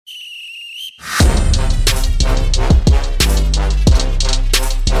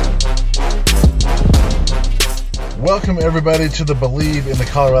Welcome, everybody, to the Believe in the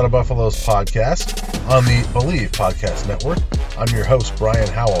Colorado Buffaloes podcast on the Believe Podcast Network. I'm your host, Brian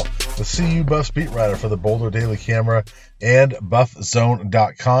Howell, the CU Buffs beat writer for the Boulder Daily Camera and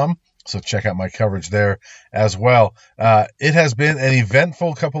BuffZone.com. So check out my coverage there as well. It has been an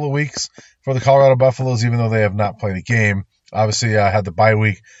eventful couple of weeks for the Colorado Buffaloes, even though they have not played a game. Obviously, I had the bye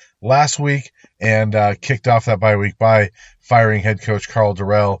week last week and kicked off that bye week by firing head coach Karl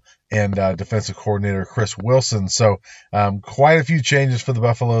Dorrell and defensive coordinator Chris Wilson. So quite a few changes for the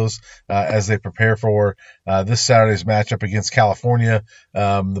Buffaloes as they prepare for this Saturday's matchup against California.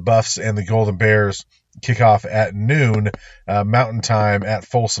 The Buffs and the Golden Bears kick off at noon Mountain Time at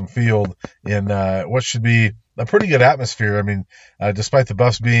Folsom Field in what should be a pretty good atmosphere. I mean, despite the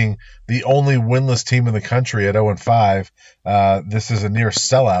Buffs being the only winless team in the country at 0-5, this is a near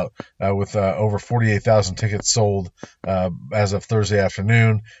sellout with over 48,000 tickets sold as of Thursday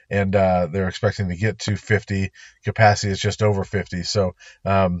afternoon, and they're expecting to get to 50. Capacity is just over 50. So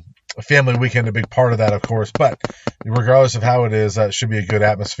a family weekend, a big part of that, of course. But regardless of how it is, it should be a good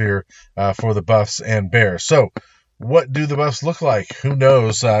atmosphere for the Buffs and Bears. So what do the Buffs look like? Who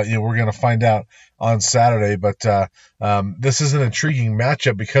knows? We're going to find out on Saturday, but this is an intriguing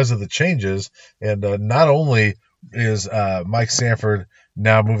matchup because of the changes. And not only is Mike Sanford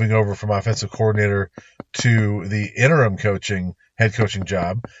now moving over from offensive coordinator to the interim head coaching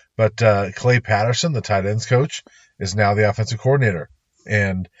job, but Clay Patterson, the tight ends coach, is now the offensive coordinator.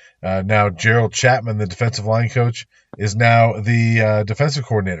 And now Gerald Chapman, the defensive line coach, is now the defensive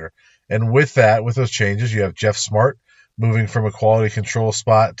coordinator. And with those changes, you have Jeff Smart moving from a quality control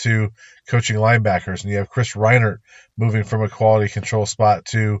spot to coaching linebackers. And you have Chris Reinert moving from a quality control spot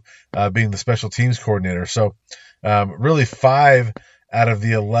to being the special teams coordinator. So really 5 out of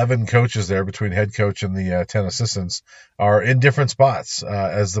the 11 coaches there between head coach and the 10 assistants are in different spots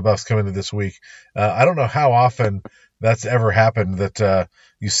as the Buffs come into this week. I don't know how often that's ever happened that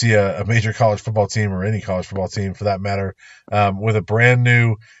you see a major college football team, or any college football team for that matter, with a brand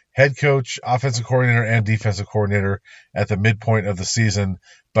new head coach, offensive coordinator, and defensive coordinator at the midpoint of the season.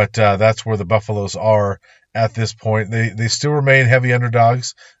 But that's where the Buffaloes are at this point. They still remain heavy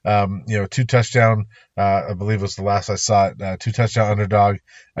underdogs. 2-touchdown, I believe was the last I saw it, 2-touchdown underdog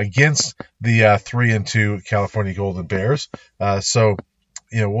against the 3-2 California Golden Bears. So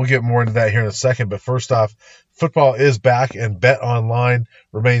we'll get more into that here in a second. But first off, football is back, and BetOnline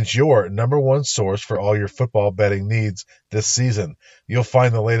remains your number one source for all your football betting needs this season. You'll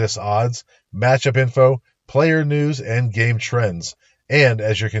find the latest odds, matchup info, player news, and game trends. And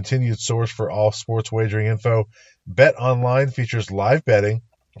as your continued source for all sports wagering info, BetOnline features live betting,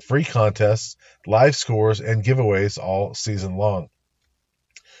 free contests, live scores, and giveaways all season long.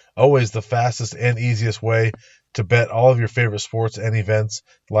 Always the fastest and easiest way to bet all of your favorite sports and events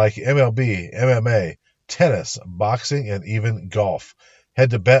like MLB, MMA, tennis, boxing, and even golf. Head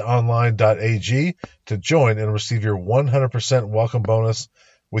to betonline.ag to join and receive your 100% welcome bonus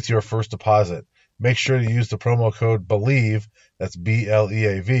with your first deposit. Make sure to use the promo code BELIEVE, that's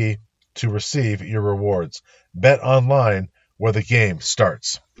BLEAV, to receive your rewards. Bet online, where the game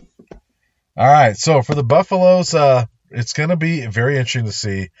starts. All right, so for the Buffaloes, it's going to be very interesting to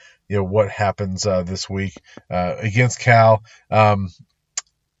see what happens this week against Cal.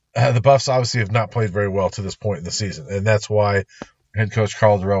 The Buffs obviously have not played very well to this point in the season, and that's why head coach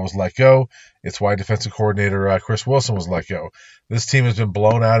Karl Dorrell was let go. It's why defensive coordinator Chris Wilson was let go. This team has been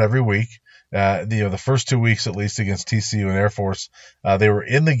blown out every week. The first 2 weeks, at least against TCU and Air Force, they were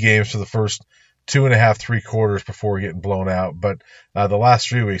in the games for the first 2.5, 3 quarters before getting blown out. But the last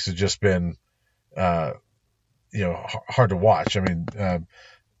 3 weeks have just been, hard to watch. I mean,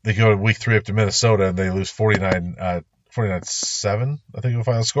 they go to week 3 up to Minnesota and they lose 49-7, I think the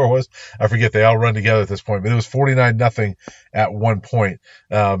final score was. I forget. They all run together at this point, but it was 49-0 at one point.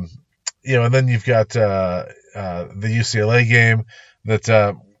 And then you've got the UCLA game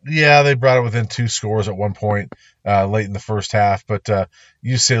that, they brought it within 2 scores at one point late in the first half, but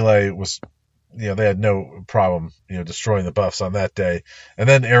UCLA was, they had no problem, destroying the Buffs on that day. And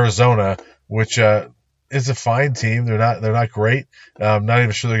then Arizona, which is a fine team. They're not great. I'm not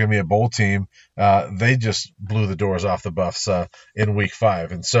even sure they're going to be a bowl team. They just blew the doors off the Buffs in week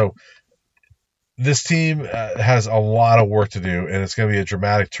 5. And so this team has a lot of work to do, and it's going to be a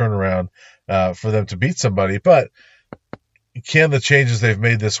dramatic turnaround for them to beat somebody. But can the changes they've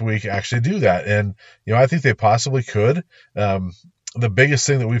made this week actually do that? And, I think they possibly could. The biggest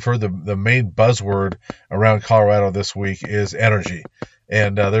thing that we've heard, the main buzzword around Colorado this week is energy.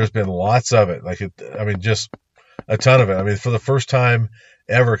 And there's been lots of it, just a ton of it. I mean, for the first time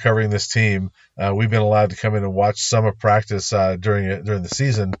ever covering this team, we've been allowed to come in and watch some of practice during the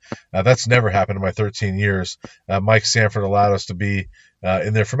season. That's never happened in my 13 years. Mike Sanford allowed us to be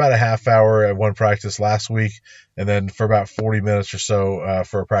in there for about a half hour at one practice last week, and then for about 40 minutes or so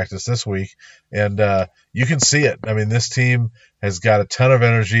for a practice this week. And you can see it. I mean, this team has got a ton of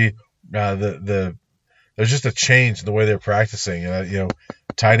energy. There's just a change in the way they're practicing.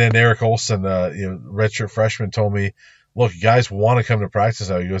 Tight end Eric Olson, redshirt freshman, told me, look, guys want to come to practice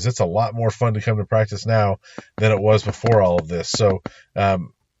now. He goes, it's a lot more fun to come to practice now than it was before all of this. So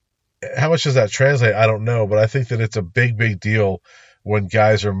how much does that translate? I don't know, but I think that it's a big, big deal when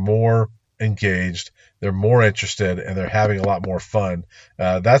guys are more engaged, they're more interested, and they're having a lot more fun.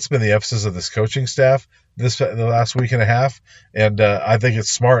 That's been the emphasis of this coaching staff the last week and a half, and I think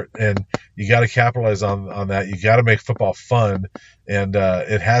it's smart, and you got to capitalize on that. You got to make football fun, and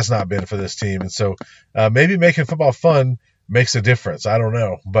it has not been for this team. And so maybe making football fun makes a difference. I don't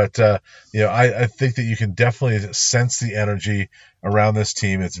know, but I think that you can definitely sense the energy around this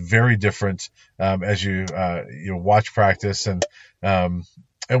team. It's very different as you watch practice, and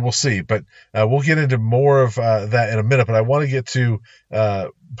we'll see. But we'll get into more of that in a minute. But I want to get to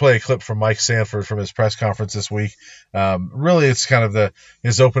play a clip from Mike Sanford from his press conference this week. Really, it's kind of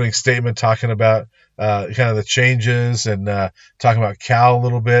his opening statement talking about kind of the changes and talking about Cal a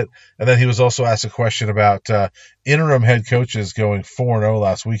little bit. And then he was also asked a question about interim head coaches going 4-0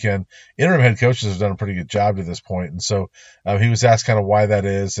 last weekend. Interim head coaches have done a pretty good job to this point. And so he was asked kind of why that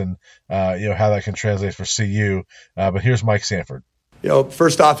is and how that can translate for CU. But here's Mike Sanford.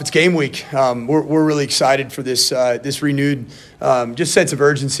 First off, it's game week. We're really excited for this renewed just sense of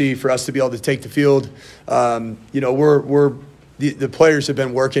urgency for us to be able to take the field. The players have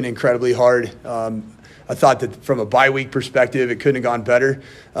been working incredibly hard. I thought that from a bye week perspective, it couldn't have gone better.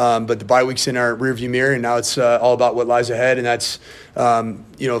 But the bye week's in our rearview mirror, and now it's all about what lies ahead, and that's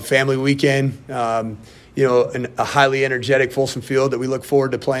family weekend. A highly energetic Folsom Field that we look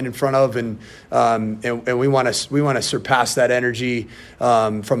forward to playing in front of, and we want to surpass that energy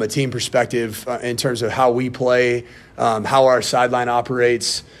from a team perspective in terms of how we play, how our sideline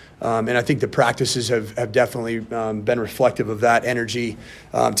operates, and I think the practices have definitely been reflective of that energy.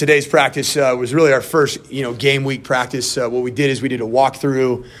 Today's practice was really our first game week practice. What we did is we did a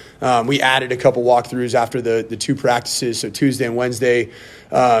walkthrough. We added a couple walkthroughs after the two practices, so Tuesday and Wednesday.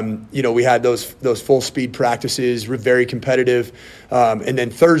 We had those full speed practices, very competitive, and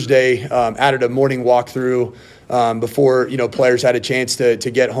then Thursday added a morning walkthrough before players had a chance to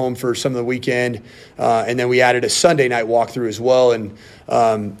get home for some of the weekend, and then we added a Sunday night walkthrough as well. And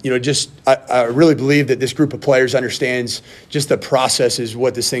I really believe that this group of players understands just the process is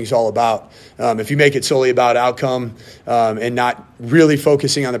what this thing's all about. If you make it solely about outcome and not really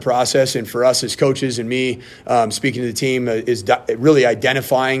focusing on the process, and for us as coaches and me speaking to the team is really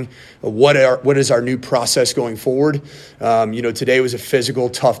identifying what is our new process going forward. Today was a physical,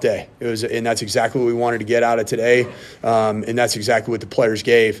 tough day. And that's exactly what we wanted to get out of today, and that's exactly what the players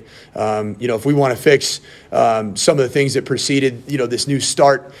gave. If we want to fix some of the things that preceded this new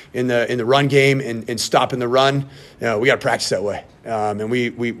start in the run game and stopping the run, we got to practice that way. And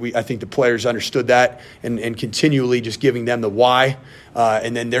I think the players understood that and continually just giving them the why,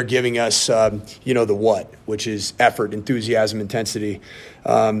 and then they're giving us the what, which is effort, enthusiasm, intensity.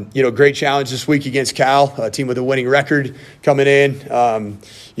 Great challenge this week against Cal, a team with a winning record coming in.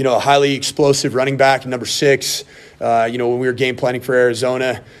 A highly explosive running back, number 6. When we were game planning for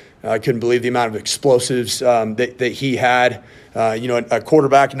Arizona, I couldn't believe the amount of explosives that he had. A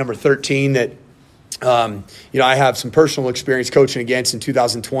quarterback, number 13, that I have some personal experience coaching against in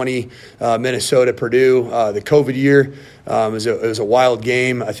 2020, Minnesota, Purdue, the COVID year. It was a wild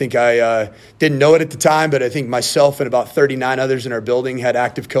game. I think I didn't know it at the time, but I think myself and about 39 others in our building had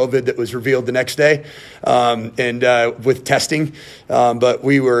active COVID that was revealed the next day, and with testing. But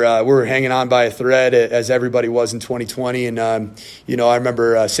we were hanging on by a thread as everybody was in 2020. And I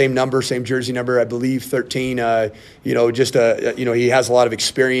remember same jersey number, I believe 13. He has a lot of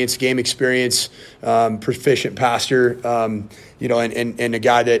experience, game experience, proficient passer. And a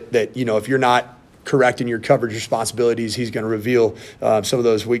guy that if you're not correct in your coverage responsibilities, he's going to reveal some of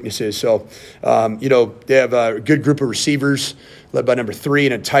those weaknesses. So, they have a good group of receivers led by number 3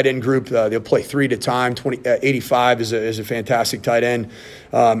 and a tight end group. They'll play 3 at a time. 85 is a fantastic tight end.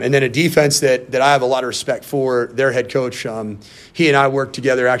 And then a defense that I have a lot of respect for, their head coach. He and I worked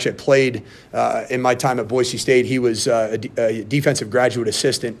together. Actually, I played in my time at Boise State. He was a defensive graduate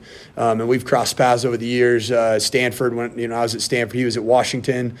assistant, and we've crossed paths over the years. Stanford, when I was at Stanford, he was at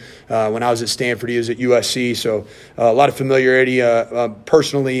Washington. When I was at Stanford, he was at USC. So a lot of familiarity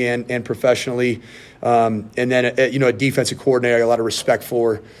personally and professionally. And then, a defensive coordinator I got a lot of respect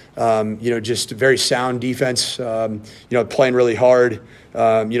for, just a very sound defense, playing really hard.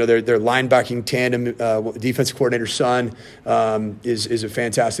 Their linebacking tandem, defensive coordinator's son, is a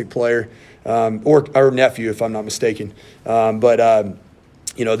fantastic player, or nephew, if I'm not mistaken. There's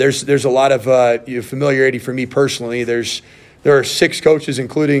a lot of familiarity for me personally. There are 6 coaches,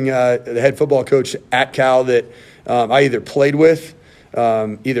 including the head football coach at Cal, that I either played with,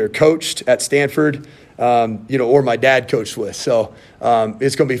 either coached at Stanford, or my dad coached with. So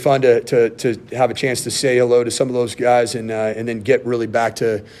it's going to be fun to have a chance to say hello to some of those guys and then get really back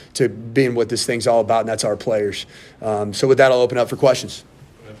to being what this thing's all about, and that's our players. So with that, I'll open up for questions.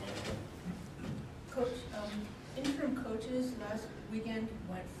 Coach, interim coaches last weekend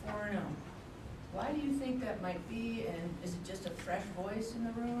went 4-0. Why do you think that might be, and is it just a fresh voice in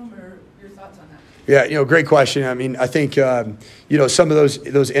the room, or your thoughts on that? Yeah, great question. I mean, I think, some of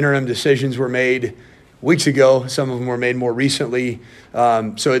those interim decisions were made weeks ago. Some of them were made more recently.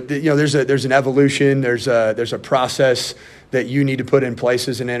 There's an evolution. There's a process that you need to put in place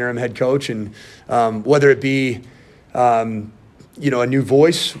as an interim head coach. And whether it be, a new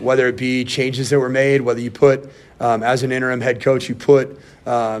voice, whether it be changes that were made, whether you put, as an interim head coach, you put,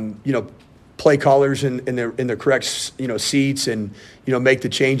 play callers in the correct, seats and, make the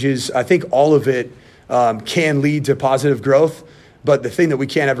changes. I think all of it can lead to positive growth. But the thing that we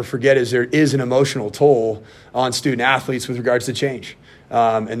can't ever forget is there is an emotional toll on student athletes with regards to change.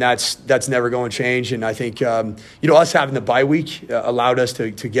 And that's never going to change. And I think, us having the bye week allowed us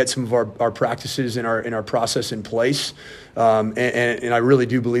to get some of our practices and our process in place. And I really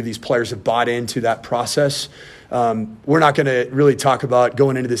do believe these players have bought into that process. We're not going to really talk about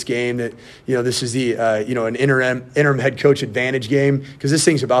going into this game that, this is the, an interim head coach advantage game, because this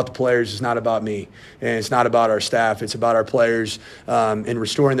thing's about the players. It's not about me, and it's not about our staff. It's about our players, and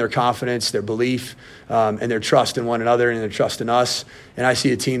restoring their confidence, their belief, and their trust in one another and their trust in us. And I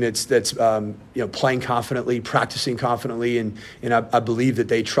see a team that's playing confidently, practicing confidently, and I believe that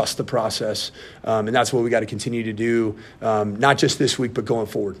they trust the process. And that's what we got to continue to do, not just this week, but going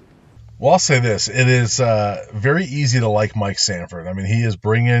forward. Well, I'll say this. It is very easy to like Mike Sanford. I mean, he is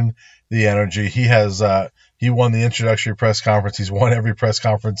bringing the energy. He has he won the introductory press conference. He's won every press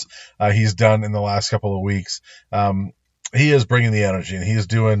conference he's done in the last couple of weeks. He is bringing the energy, and he is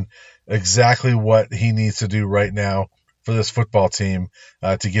doing exactly what he needs to do right now for this football team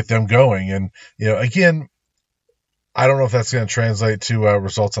to get them going. And, again, I don't know if that's going to translate to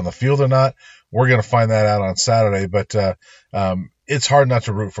results on the field or not. We're going to find that out on Saturday, but it's hard not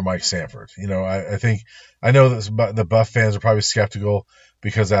to root for Mike Sanford. I know that the Buff fans are probably skeptical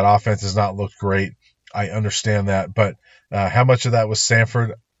because that offense has not looked great. I understand that, but how much of that was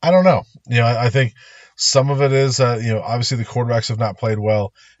Sanford? I don't know. I think some of it is, obviously the quarterbacks have not played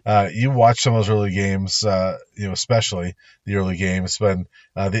well. You watch some of those early games, especially the early games, but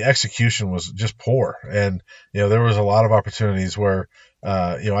the execution was just poor. And, there was a lot of opportunities where,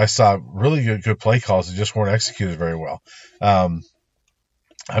 I saw really good play calls that just weren't executed very well.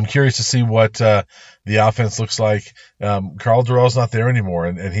 I'm curious to see what the offense looks like. Carl Durrell's not there anymore,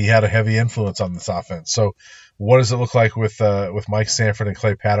 and he had a heavy influence on this offense. So what does it look like with Mike Sanford and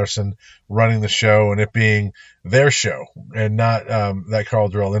Clay Patterson running the show and it being their show and not that Carl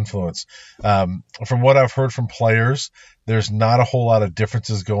Durrell influence? From what I've heard from players, there's not a whole lot of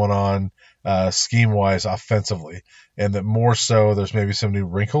differences going on scheme-wise offensively, and that more so there's maybe some new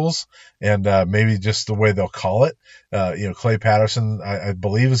wrinkles and maybe just the way they'll call it. Clay Patterson, I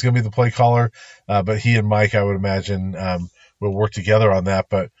believe, is going to be the play caller, but he and Mike, I would imagine, will work together on that.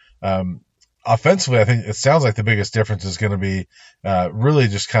 But offensively, I think it sounds like the biggest difference is going to be really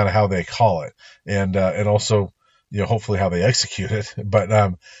just kind of how they call it, and also hopefully how they execute it. But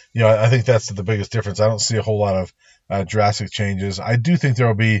I think that's the biggest difference. I don't see a whole lot of drastic changes. I do think there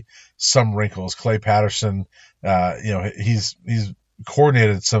will be some wrinkles. Clay Patterson, he's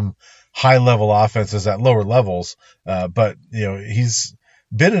coordinated some high-level offenses at lower levels, but he's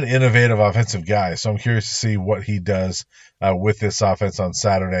been an innovative offensive guy. So I'm curious to see what he does with this offense on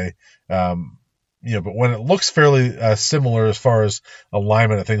Saturday. But when it looks fairly similar as far as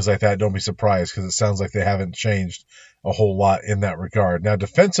alignment and things like that, don't be surprised, because it sounds like they haven't changed a whole lot in that regard. Now,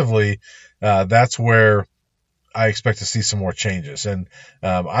 defensively, that's where I expect to see some more changes. And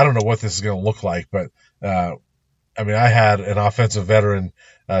I don't know what this is going to look like, but I had an offensive veteran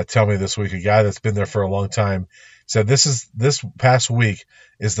tell me this week, a guy that's been there for a long time, said this past week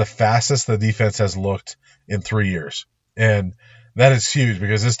is the fastest the defense has looked in 3 years. And that is huge,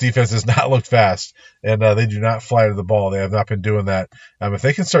 because this defense has not looked fast, and they do not fly to the ball. They have not been doing that. If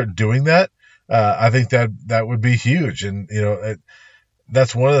they can start doing that, I think that would be huge. And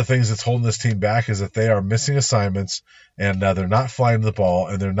that's one of the things that's holding this team back, is that they are missing assignments, and they're not flying the ball,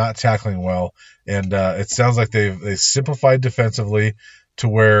 and they're not tackling well. And it sounds like they've simplified defensively to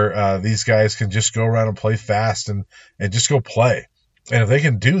where these guys can just go around and play fast and just go play. And if they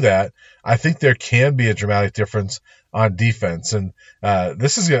can do that, I think there can be a dramatic difference on defense. And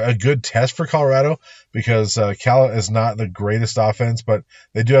this is a good test for Colorado, because Cal is not the greatest offense, but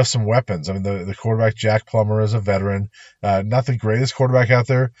they do have some weapons. I mean, the quarterback, Jack Plummer, is a veteran. Not the greatest quarterback out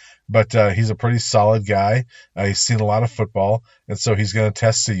there, but he's a pretty solid guy. He's seen a lot of football, and so he's going to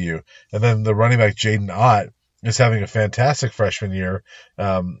test CU. And then the running back, Jaden Ott, is having a fantastic freshman year,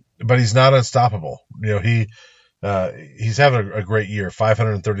 but he's not unstoppable. He's having a great year,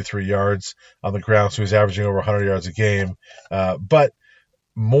 533 yards on the ground, so he's averaging over 100 yards a game. But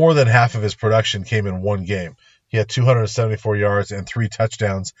more than half of his production came in one game. He had 274 yards and 3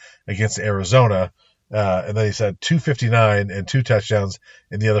 touchdowns against Arizona, and then he's had 259 and 2 touchdowns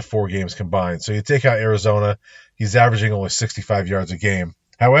in the other 4 games combined. So you take out Arizona, he's averaging only 65 yards a game.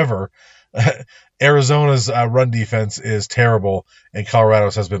 However, Arizona's run defense is terrible, and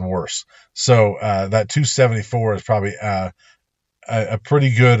Colorado's has been worse. So that 274 is probably a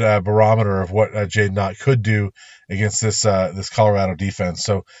pretty good barometer of what Jaden Ott could do against this Colorado defense.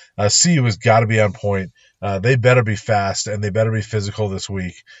 So CU has got to be on point. They better be fast, and they better be physical this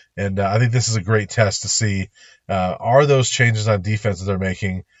week. And I think this is a great test to see, are those changes on defense that they're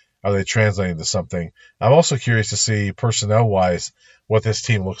making, are they translating to something? I'm also curious to see, personnel-wise, what this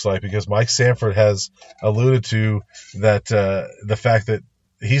team looks like, because Mike Sanford has alluded to that the fact that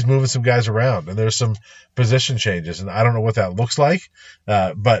he's moving some guys around, and there's some position changes, and I don't know what that looks like,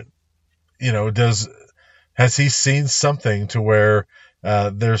 but has he seen something to where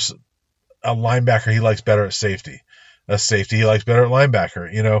there's a linebacker he likes better at safety, a safety he likes better at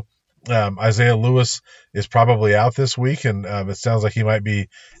linebacker? Isaiah Lewis is probably out this week, and it sounds like he might be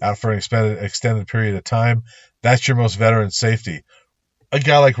out for an extended period of time. That's your most veteran safety. A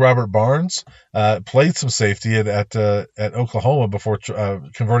guy like Robert Barnes played some safety at Oklahoma before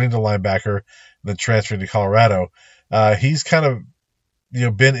converting to linebacker and then transferring to Colorado. He's kind of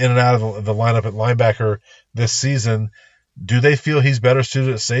been in and out of the lineup at linebacker this season. Do they feel he's better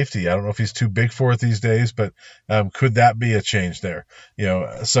suited at safety? I don't know if he's too big for it these days, but could that be a change there?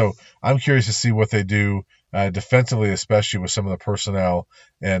 So I'm curious to see what they do defensively, especially with some of the personnel,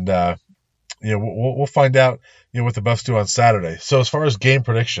 and we'll find out what the Buffs do on Saturday. So as far as game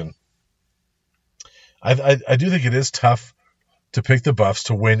prediction, I do think it is tough to pick the Buffs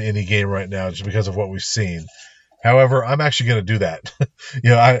to win any game right now, just because of what we've seen. However, I'm actually going to do that.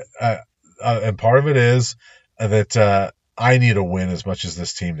 And part of it is that I need a win as much as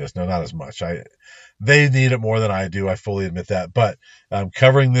this team does. No, not as much. They need it more than I do. I fully admit that. But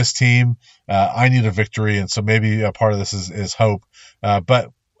covering this team, I need a victory, and so maybe a part of this is hope. But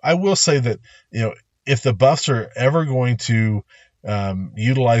I will say that if the Buffs are ever going to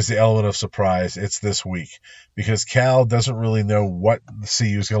utilize the element of surprise, it's this week, because Cal doesn't really know what the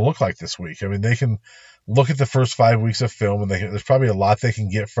CU is going to look like this week. I mean, they can look at the first 5 weeks of film, and there's probably a lot they can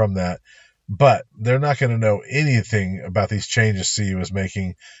get from that, but they're not going to know anything about these changes CU is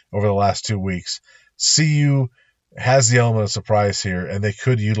making over the last 2 weeks. CU has the element of surprise here, and they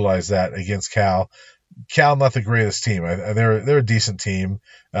could utilize that against Cal. Cal, not the greatest team. They're a decent team.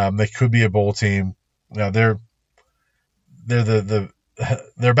 They could be a bowl team. They're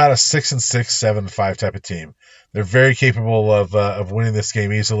about a 6-6, 7-5 type of team. They're very capable of winning this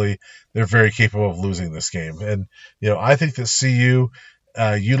game easily. They're very capable of losing this game. And I think that CU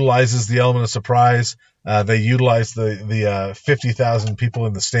utilizes the element of surprise. They utilize the 50,000 people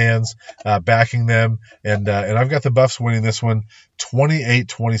in the stands backing them, and I've got the Buffs winning this one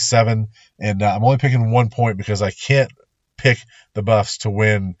 28-27, and I'm only picking 1 point because I can't pick the Buffs to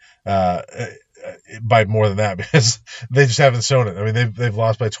win by more than that, because they just haven't shown it. I mean, they've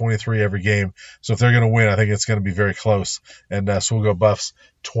lost by 23 every game, so if they're going to win, I think it's going to be very close, and so we'll go Buffs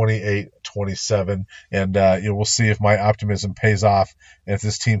 28-27, and we'll see if my optimism pays off and if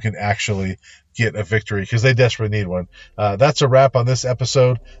this team can actually get a victory, because they desperately need one. That's a wrap on this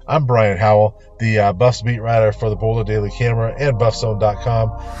episode. I'm Brian Howell, the Buffs beat writer for the Boulder Daily Camera and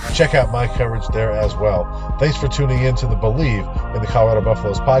BuffZone.com. Check out my coverage there as well. Thanks for tuning in to the Believe in the Colorado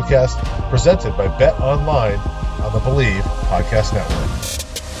Buffaloes podcast, presented by Bet Online on the Believe Podcast Network.